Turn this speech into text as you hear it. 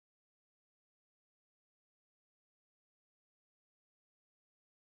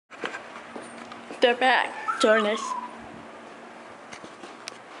Step back, Jonas.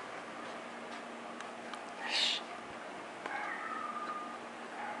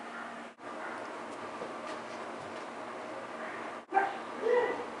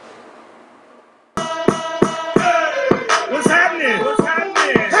 What's happening? What's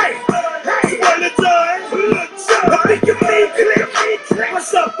happening? Hey, hey, what the joy? What you mean, click?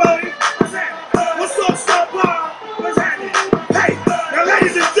 What's up, buddy? What's happening? What's up, Paul? What's happening? Hey, now,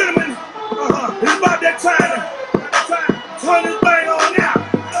 ladies and gentlemen, it's about that time to turn this thing on out.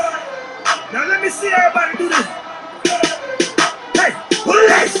 Now, let me see everybody do this. Hey, well,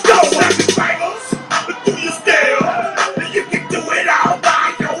 let's go, happy bangles. Do your style. You can do it all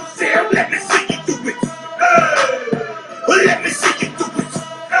by yourself. Let me see you do it. Let me see you do it.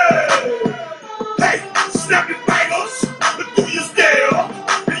 Hey, snap your fingers, do your style.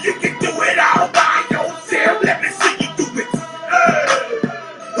 You can do it all by yourself. Let me see you do it.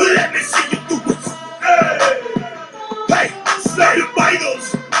 Let me see you do it. Hey, snap your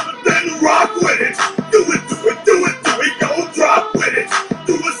fingers, then rock with it. Do it, do it, do it, do it. Go drop with it.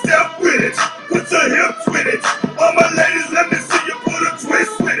 Do a step with it. Put your hips with it. All my ladies, let me see you put a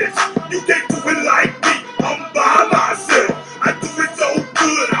twist with it. You can't do it like me. I'm by myself. I do it so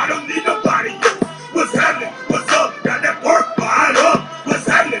good, I don't need nobody else. What's happening? What's up? Got that work fired up. What's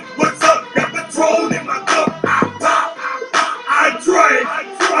happening? What's up? Got Patron in my cup. I pop, I drink.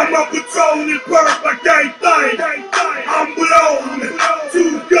 I'm on Patron and perk like anything. I'm blown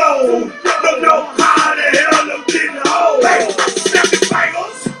to go. Don't know how the hell I'm getting home. Hey, snap your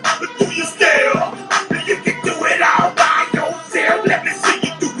fingers, do your style. You can do it all by yourself. Let me see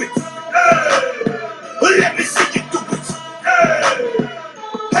you do it. Let me see you do it.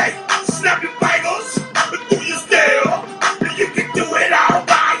 Hey, snap your fingers, do your style. You can do it all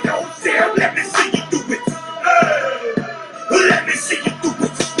by yourself. Let me see you do it. Let me see you do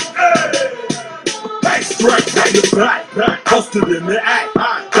it. Hey, straight down your back, posted in the act.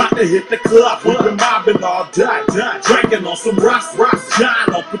 Got to hit the club, we've been mobbing all day. Drinking on some rocks,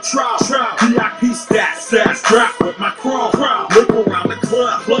 shine on Patron. VIP stats, strapped with my chrome. Look around the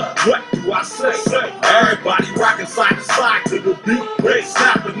club, what do I say? Everybody rocking side to side to the beat. They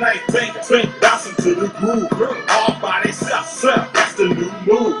snapping they think, bouncing to the groove. All by themselves, that's the new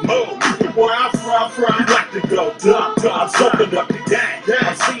move. Where I'm from, you like to go dumb. I'm soaking up the game,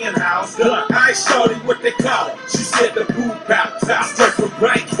 I'm seeing how it's done. I ain't shorty what they call it. She said the boo pouch, straight from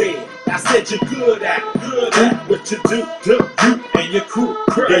Bankhead. I said you're good at what you do, you and your crew.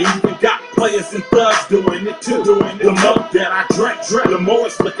 They even got players and thugs doing it too. The more that I drink, the more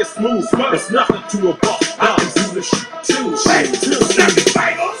it's looking smooth. It's nothing to a boss, I can do the shit too. Snap your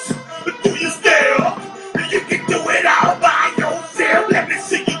fingers, do your style. You can do it all by yourself. Let me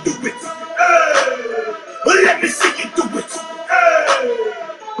see you do it. Let me see you do it.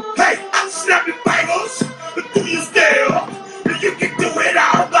 Hey, snap your fingers, do your style. You can do it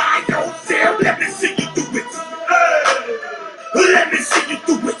all by yourself. Let me see you do it. Let me see you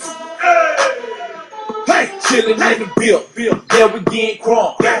do it. Hey, chillin' in the bill, yeah, we getting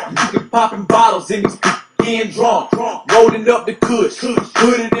crunk. You can poppin' bottles in these getting drunk. Rolling up the kush,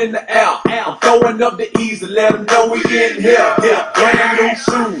 put it in the air. I'm throwing up the easy, let them know we getting here. Brand new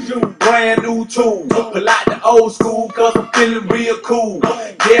shoes, brand new tools. Pull out the old school, cause I'm feeling real cool.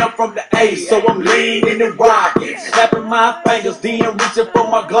 Yeah, I'm from the A, so I'm leaning and rocking. Snapping my fingers, then reaching for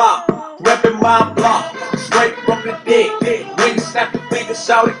my Glock. Repping my block, straight from the deck. When you snap your fingers,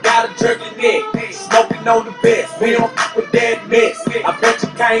 shout it, gotta jerk your neck. Smoking on the best, we don't f with that mess. I bet you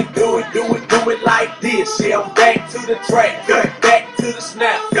can't do it like this. Yeah, I'm back to the track, back to the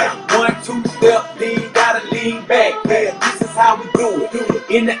snap. 1, 2 step, then you gotta lean back. Yeah, this is how we do it,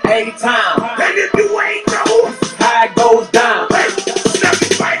 in the A-time. And if you ain't know, this is how it goes down. Hey, snap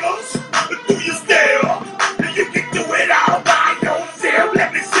your fingers, do your style. You can do it all by yourself.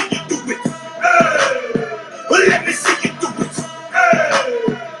 Let me see you do it. Let me see you do it.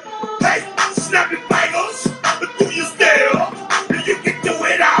 Hey, snap your fingers, do your style. You can do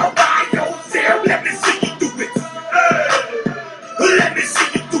it all by yourself. Let me see you do it. Let me see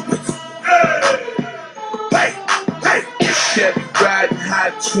you do it. Hey, hey. Chevy riding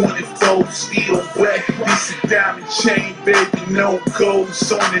high 24, still wet. Decent diamond chain, baby, no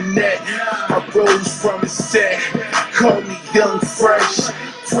goals on the neck. I rose from the set, call me young fresh.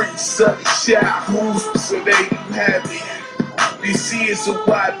 Prince of the shot, who's so there you have it. This is a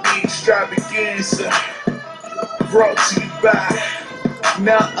YB extravaganza, brought to you by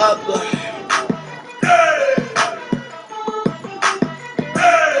none other. Hey,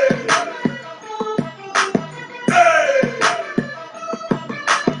 hey, hey,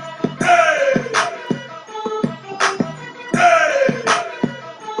 hey.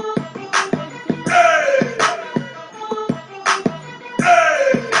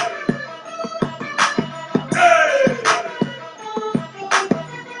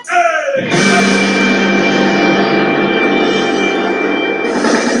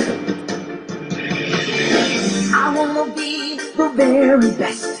 very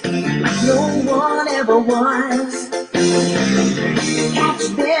best, like no one ever was. Catch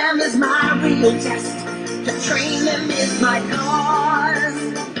them is my real test, to train them is my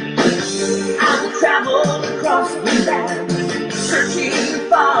cause. I'll travel across the land, searching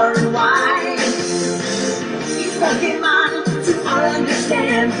far and wide. These Pokemon to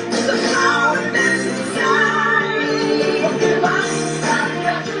understand the power that's inside. Pokemon,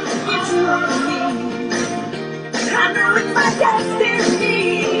 it's you and me. I know it's my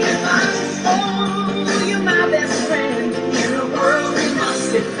destiny. Oh, you're my best friend in a world we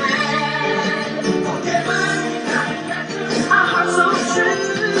must defend. Pokemon, our hearts so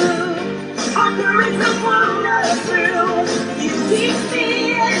true. Our courage will pull us through. You teach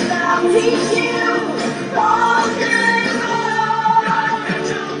me and I'll teach you. Pokemon,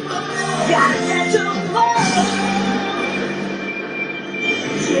 gotta catch 'em all.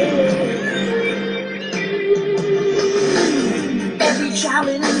 Yeah. Every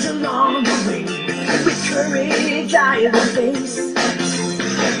challenge along the way, with courage I will face.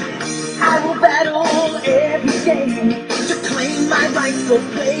 I will battle every day to claim my rightful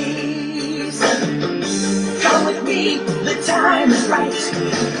place. Come with me, the time is right.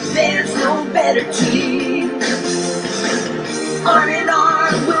 There's no better team. Arm in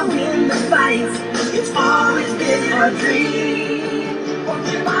arm, we'll win the fight. It's always been our dream.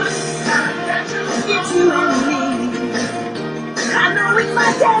 It's you and me. I know it's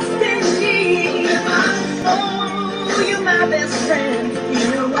my destiny. Oh, you're my best friend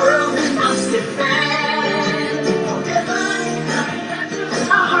in a world we must defend.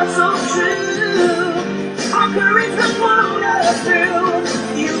 Our hearts so true. Our courage will pull us through.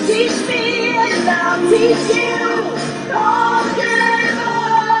 You teach me and I'll teach you.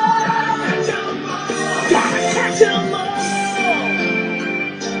 Gotta catch 'em all.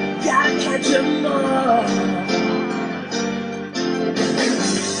 Gotta catch 'em all.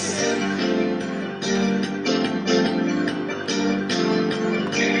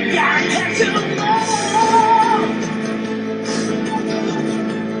 Gotta catch 'em all.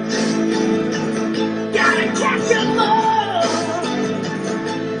 Gotta catch 'em all.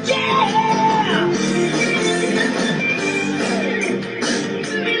 Yeah.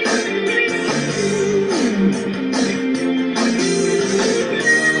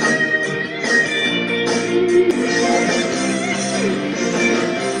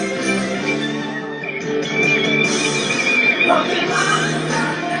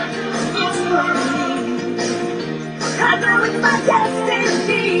 I know it's my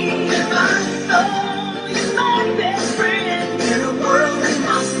destiny. Oh, you're my best friend in a world we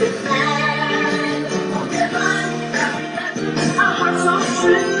must defend. Our hearts so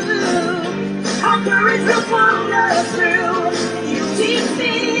true. Our courage will pull us through. You teach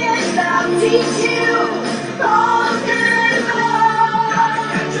me and I'll teach you.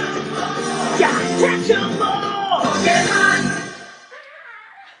 Gotta catch 'em all.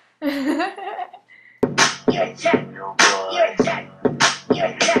 You're Jack, no boy. You're Jack.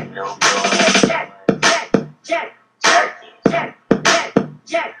 You're Jack, no boy. You're Jack. Jack. Jerky. Jack.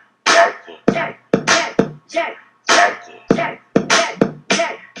 Jack. Jerky. Jack. Jerky. Jack.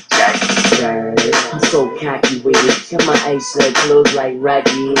 I'm so cocky with it. Got my ice shirt clothes like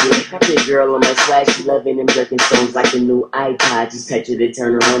Rocky. Got the girl on my swag, she loving them jerking stones like a new iPod. Just touch it and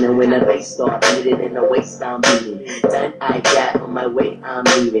turn around, and when the bass start beating and the waist I'm beating. Done I got on my way, I'm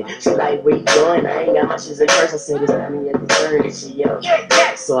leaving. She like, where you going? I ain't got my shoes in first. I said it's time to get the turn, and she yelled.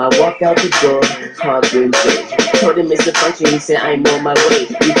 So I walked out the door, called him quick. Told him it's a function, he said I'm on my way.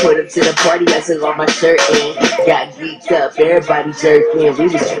 We put up to the party, I took off my shirt and got geeked up. Everybody jerking, we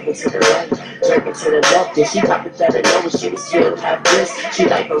was jerking to the right. Jerking to the left, and she popped it out of nowhere. She was still half dressed. She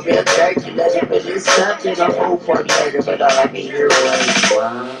like a real jerky, let it put this stuff in the whole party heard her, but all I can hear was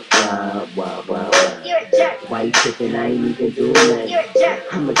wah, wah, wah, wah, wah. Why you tripping? I ain't even doing nothing.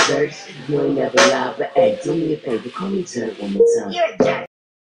 I'm a jerk, you ain't never lie, but hey, do me a favor, call me jerk one more time.